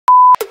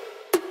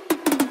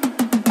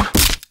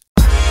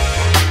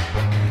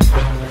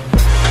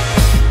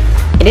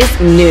It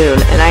is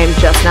noon and I am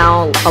just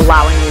now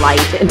allowing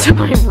light into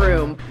my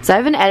room. So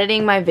I've been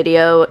editing my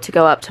video to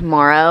go up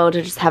tomorrow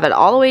to just have it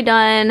all the way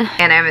done.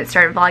 And I haven't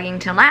started vlogging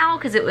till now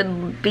because it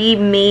would be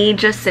me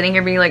just sitting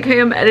here being like,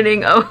 hey, I'm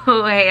editing. Oh,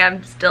 hey,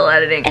 I'm still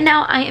editing. And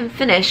now I am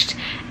finished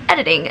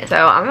editing. So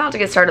I'm about to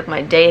get started with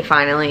my day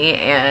finally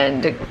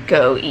and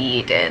go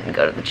eat and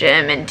go to the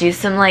gym and do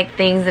some like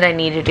things that I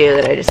need to do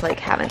that I just like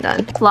haven't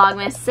done.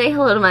 Vlogmas, say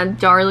hello to my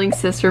darling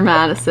sister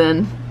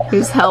Madison,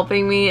 who's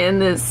helping me in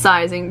this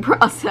sizing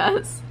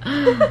process.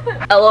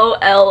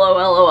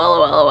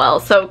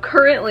 LOL. So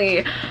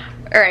currently,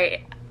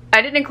 alright,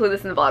 I didn't include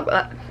this in the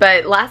vlog,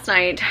 but last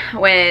night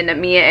when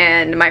me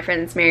and my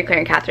friends Mary Claire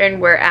and Catherine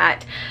were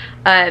at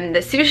the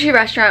sushi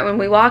restaurant, when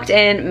we walked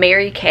in,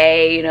 Mary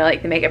Kay, you know,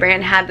 like the makeup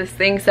brand, had this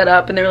thing set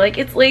up and they were like,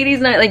 it's ladies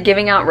night, like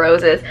giving out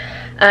roses.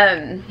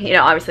 You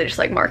know, obviously just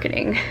like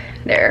marketing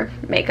their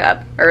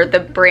makeup or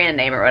the brand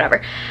name or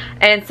whatever.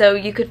 And so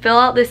you could fill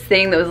out this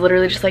thing that was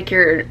literally just like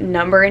your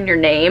number and your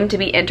name to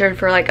be entered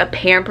for like a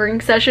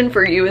pampering session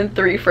for you and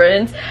 3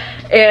 friends.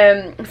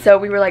 And so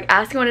we were like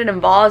asking what it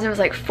involves, and it was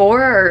like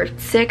 4 or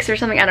 6 or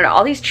something, I don't know,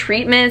 all these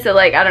treatments that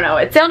like, I don't know,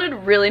 it sounded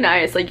really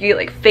nice. Like you get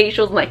like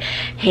facials and like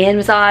hand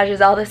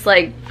massages, all this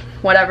like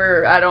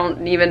whatever, I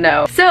don't even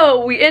know.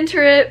 So we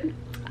enter it.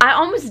 I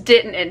almost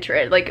didn't enter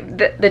it. Like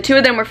the 2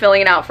 of them were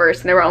filling it out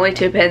first and there were only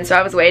 2 pins, so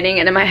I was waiting,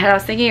 and in my head I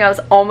was thinking I was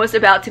almost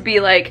about to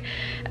be like,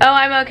 oh,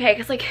 I'm okay,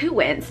 because like who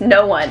wins?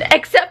 No one,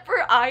 except for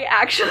I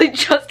actually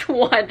just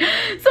won.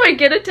 So I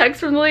get a text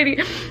from the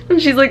lady and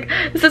she's like,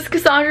 this is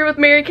Cassandra with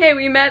Mary Kay,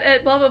 we met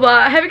at blah blah blah,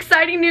 I have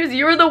exciting news,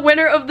 you're the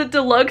winner of the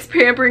deluxe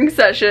pampering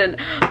session.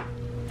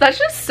 That's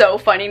just so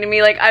funny to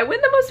me. Like I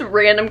win the most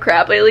random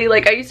crap lately.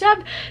 Like I used to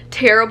have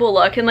terrible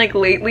luck, and like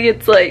lately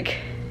it's like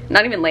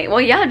not even late. Well,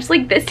 yeah, just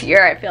like this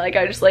year, I feel like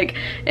I just like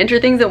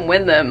enter things and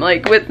win them,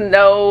 like with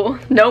no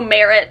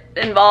merit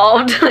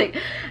involved. Like,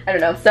 I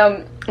don't know.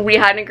 So we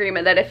had an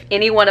agreement that if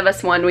any one of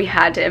us won, we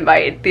had to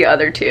invite the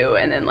other 2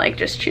 and then like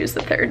just choose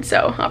the 3rd.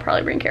 So I'll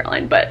probably bring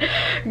Caroline. But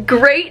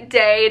great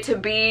day to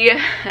be,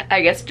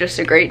 I guess just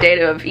a great day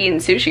to have eaten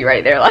sushi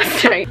right there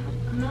last night.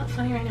 I'm not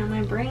funny right now.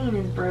 My brain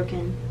is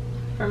broken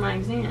for my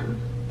exam.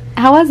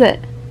 How was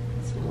it?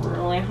 It's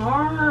really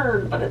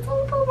hard, but it's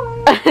over.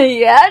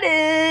 Yeah, it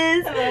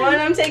is. And the one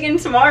I'm taking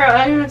tomorrow,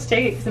 I don't even have to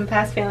take it because I'm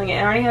past failing it.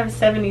 I already have a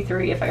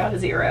 73 if I got a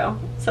 0.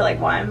 So like,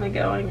 why am I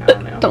going? I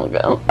don't know. Don't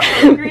go.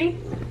 Hungry?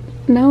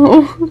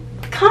 No.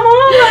 Come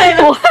on! What? I'm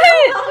so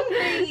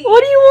hungry.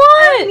 What do you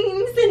want? I haven't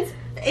eaten since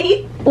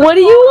 8. What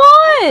do you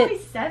want?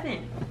 It's 7.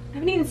 I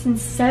haven't eaten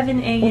since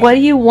 7 a.m. What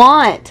do you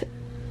want?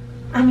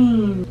 I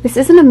mean, this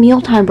isn't a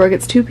mealtime, Brooke.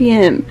 It's 2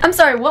 p.m. I'm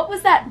sorry, what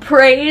was that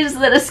praise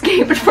that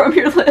escaped from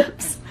your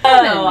lips?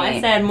 Oh,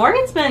 I said,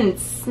 Morgan's been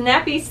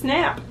snappy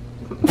snap.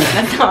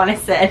 That's not what I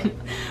said.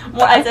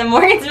 Well, I said,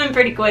 Morgan's been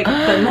pretty quick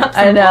putting up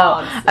some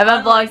vlogs. I've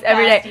had vlogs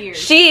every day. Years.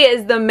 She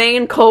is the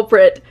main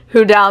culprit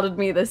who doubted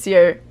me this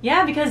year.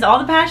 Yeah, because all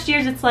the past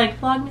years it's like,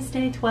 Vlogmas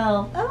Day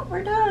 12. Oh,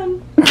 we're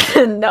done.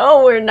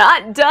 No, we're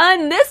not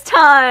done this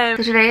time.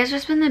 So today has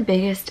just been the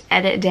biggest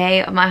edit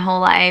day of my whole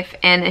life,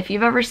 and if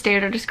you've ever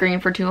stared at a screen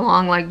for too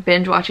long, like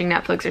binge watching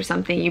Netflix or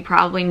something, you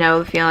probably know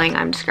the feeling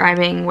I'm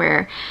describing,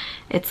 where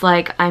it's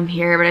like I'm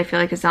here but I feel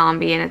like a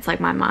zombie, and it's like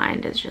my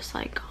mind is just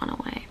like gone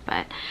away.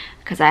 But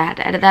because I had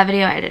to edit that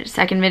video, I edited a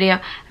second video,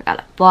 I got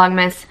a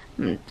Vlogmas,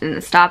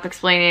 and stop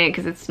explaining it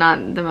because it's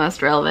not the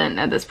most relevant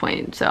at this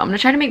point. So I'm gonna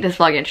try to make this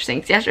vlog interesting,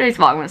 because yesterday's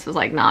Vlogmas was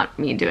like not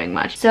me doing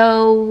much.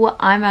 So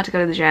I'm about to go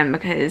to the gym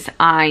because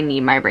I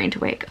need my brain to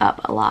wake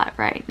up a lot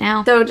right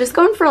now. So just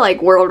going for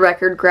like world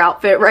record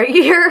grout fit right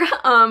here.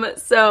 I'm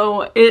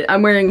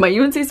wearing my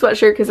UNC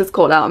sweatshirt because it's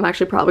cold out. I'm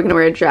actually probably gonna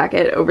wear a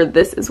jacket over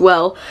this as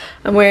well.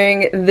 I'm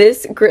wearing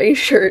this gray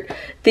shirt,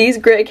 these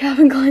gray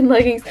Calvin Klein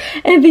leggings,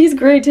 and these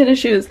gray tennis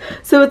shoes.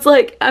 So it's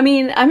like, I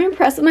mean, I'm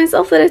impressed with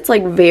myself that it's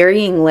like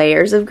varying layers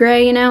of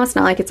gray, you know? It's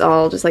not like it's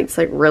all just like this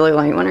like really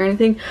light one or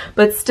anything,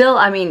 but still,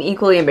 I mean,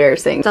 equally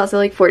embarrassing. It's also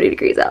like 40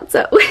 degrees out,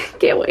 so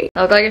can't wait.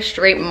 I look like a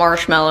straight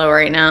marshmallow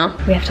right now.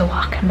 We have to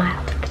walk a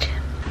mile to the gym.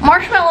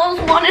 Marshmallows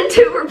 1 and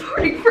 2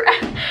 reporting for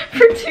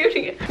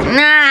duty.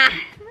 Nah.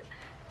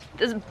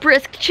 This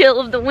brisk chill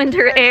of the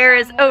winter air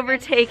has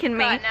overtaken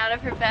me. Gotten out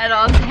of her bed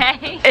all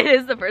day. It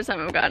is the first time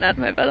I've gotten out of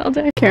my bed all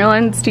day.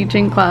 Caroline's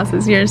teaching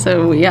classes here,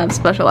 so we have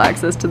special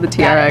access to the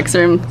TRX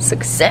room.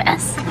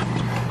 Success.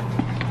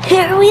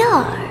 Here we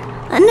are,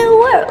 a new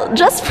world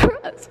just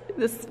for us.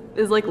 This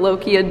is like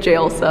low-key a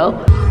jail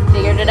cell.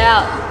 Figured it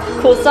out.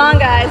 Cool song,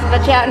 guys.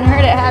 Bet you haven't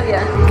heard it, have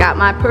you? Got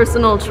my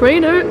personal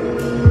trainer.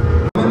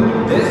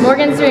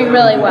 Morgan's doing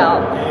really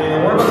well.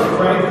 And we're about to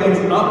crank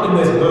things up in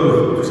this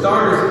booth. For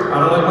starters, I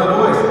don't like my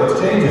voice. Let's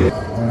change it.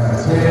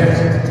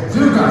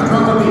 Two guys,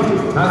 drum the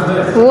beat. How's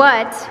this?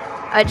 What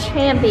a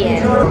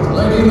champion.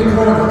 Lady in the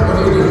corner, what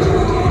do you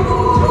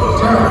do?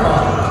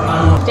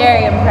 Terrified.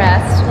 Very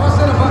impressed.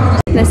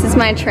 This is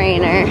my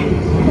trainer.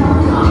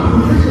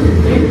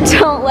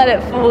 Don't let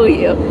it fool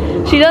you.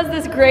 She does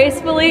this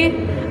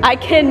gracefully. I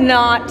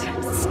cannot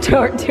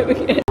start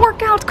doing it.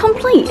 Workout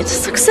complete.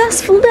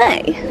 Successful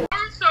day.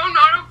 I'm so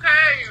not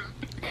okay.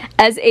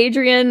 as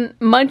Adrienne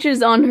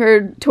munches on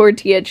her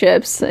tortilla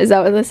chips. Is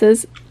that what this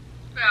is?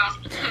 Yeah.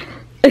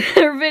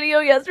 Her video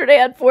yesterday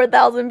had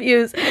 4,000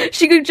 views.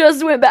 She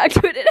just went back to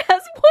it. It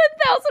has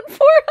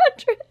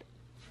 1,400.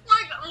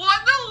 Like, what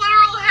the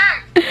literal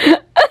heck? Make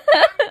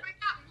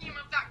that meme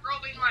of that girl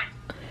being like,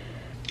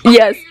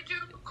 Yes.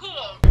 YouTube,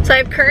 cool. So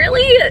I've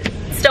currently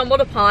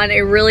stumbled upon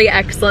a really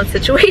excellent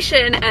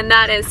situation, and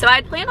that is, so I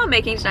had planned on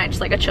making tonight just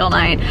like a chill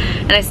night,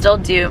 and I still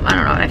do. I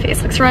don't know, my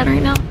face looks red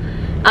right now.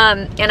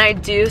 And I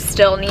do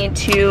still need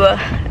to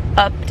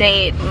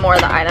update more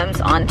of the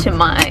items onto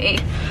my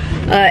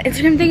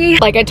Instagram thingy.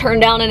 Like, I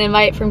turned down an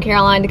invite from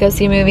Caroline to go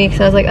see a movie because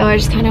I was like, oh, I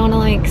just kind of want to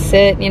like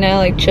sit, you know,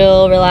 like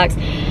chill, relax.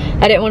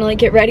 I didn't want to like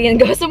get ready and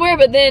go somewhere,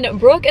 but then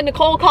Brooke and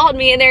Nicole called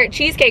me, and they're at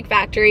Cheesecake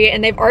Factory,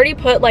 and they've already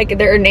put like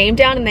their name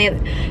down, and they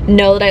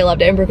know that I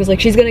loved it. And Brooke was like,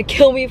 she's gonna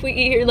kill me if we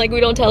eat here, like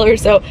we don't tell her.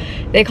 So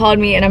they called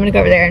me, and I'm gonna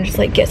go over there and just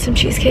like get some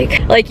cheesecake.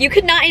 Like, you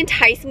could not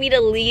entice me to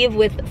leave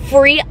with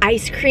free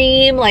ice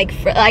cream, like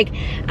I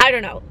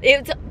don't know.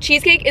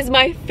 Cheesecake is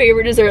my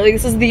favorite dessert. Like,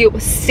 this is the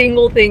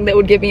single thing that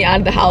would get me out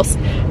of the house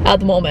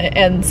at the moment.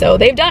 And so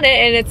they've done it,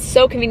 and it's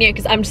so convenient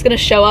because I'm just gonna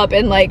show up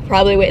and like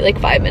probably wait like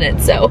 5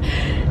 minutes. So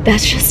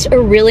that's just a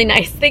really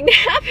nice thing to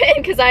happen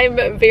because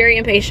I'm very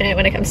impatient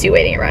when it comes to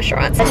waiting at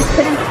restaurants.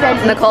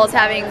 Nicole's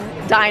having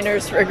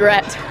diner's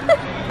regret.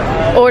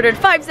 Ordered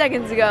 5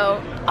 seconds ago.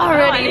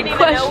 Already I didn't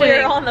even know we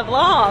were on the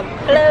vlog.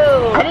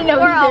 Hello. I didn't know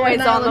we're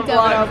always on the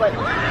vlog.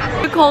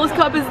 Like, Nicole's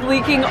cup is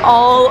leaking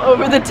all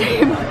over the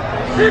table.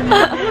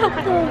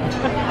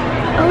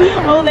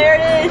 Oh, there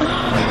it is.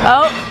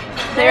 Oh,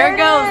 there it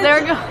goes. There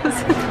it goes.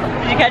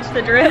 Did you catch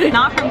the drip?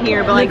 Not from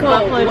here, but like Nicole,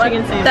 buffalo what?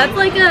 chicken sandwich. That's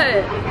like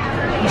a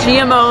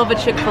GMO of a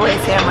Chick-fil-A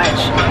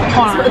sandwich.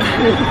 Hold on.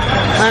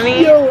 Let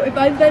me. yo, if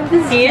I bend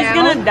this He is down,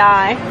 gonna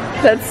die.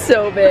 That's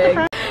so big.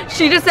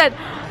 She just said,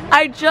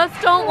 I just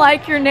don't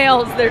like your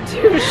nails. They're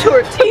too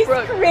short to He's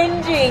Brooke.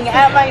 cringing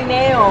at my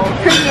nails.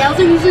 her nails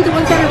are usually the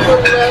ones that are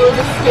below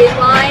the skin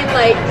line.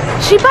 Like,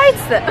 She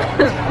bites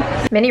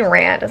them. Mini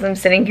rant as I'm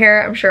sitting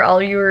here. I'm sure all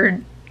of you are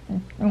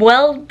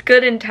well,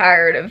 good and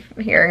tired of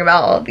hearing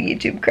about all the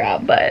YouTube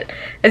crap, but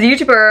as a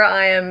YouTuber,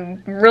 I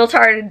am real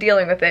tired of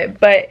dealing with it.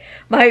 But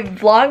my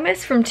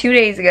Vlogmas from 2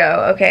 days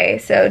ago, okay,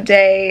 so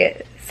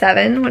day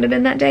 7 would have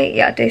been that day?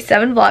 Yeah, day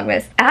 7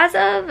 Vlogmas. As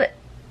of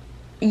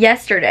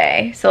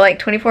yesterday, so like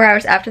 24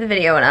 hours after the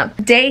video went up,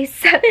 day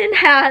 7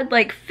 had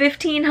like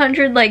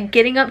 1,500, like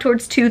getting up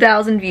towards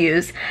 2,000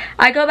 views.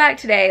 I go back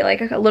today, like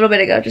a little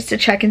bit ago, just to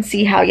check and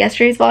see how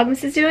yesterday's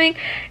Vlogmas is doing,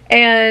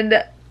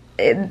 and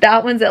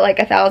that one's at like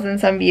 1,000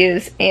 some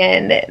views,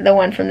 and the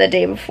one from the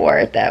day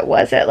before that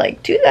was at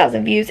like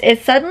 2,000 views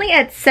is suddenly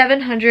at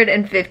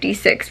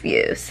 756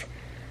 views.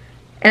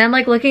 And I'm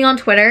like looking on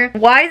Twitter,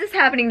 why is this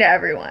happening to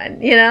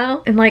everyone, you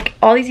know? And like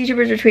all these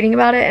YouTubers are tweeting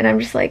about it, and I'm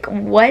just like,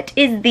 what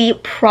is the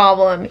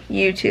problem,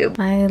 YouTube?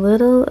 My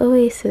little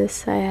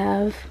oasis I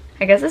have.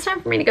 I guess it's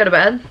time for me to go to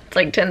bed. It's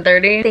like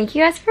 10:30. Thank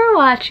you guys for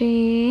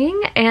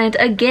watching. And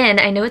again,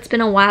 I know it's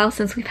been a while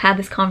since we've had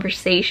this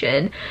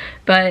conversation,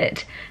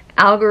 but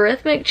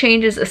algorithmic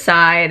changes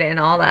aside and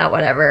all that,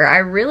 whatever, I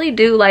really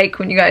do like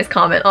when you guys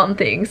comment on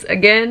things.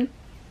 Again,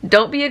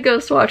 don't be a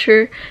ghost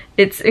watcher.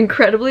 It's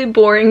incredibly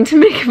boring to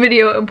make a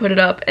video and put it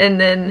up and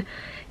then,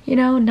 you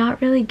know,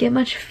 not really get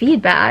much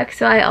feedback.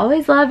 So I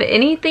always love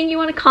anything you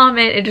want to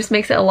comment. It just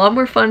makes it a lot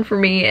more fun for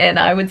me, and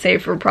I would say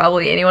for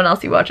probably anyone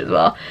else you watch as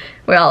well.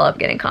 We all love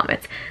getting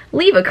comments.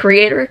 Leave a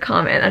creator a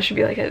comment. That should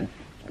be like a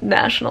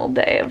national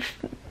day of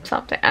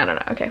something. I don't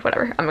know. Okay,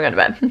 whatever. I'm gonna go to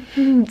bed.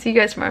 See you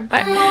guys tomorrow.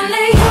 Bye. I'm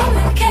only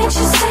human, can't you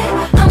see?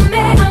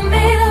 I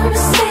made a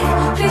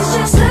mistake. Please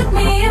just look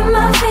me in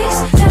my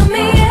face. Tell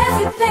me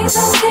everything's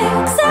okay,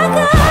 'cause I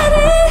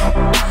got it.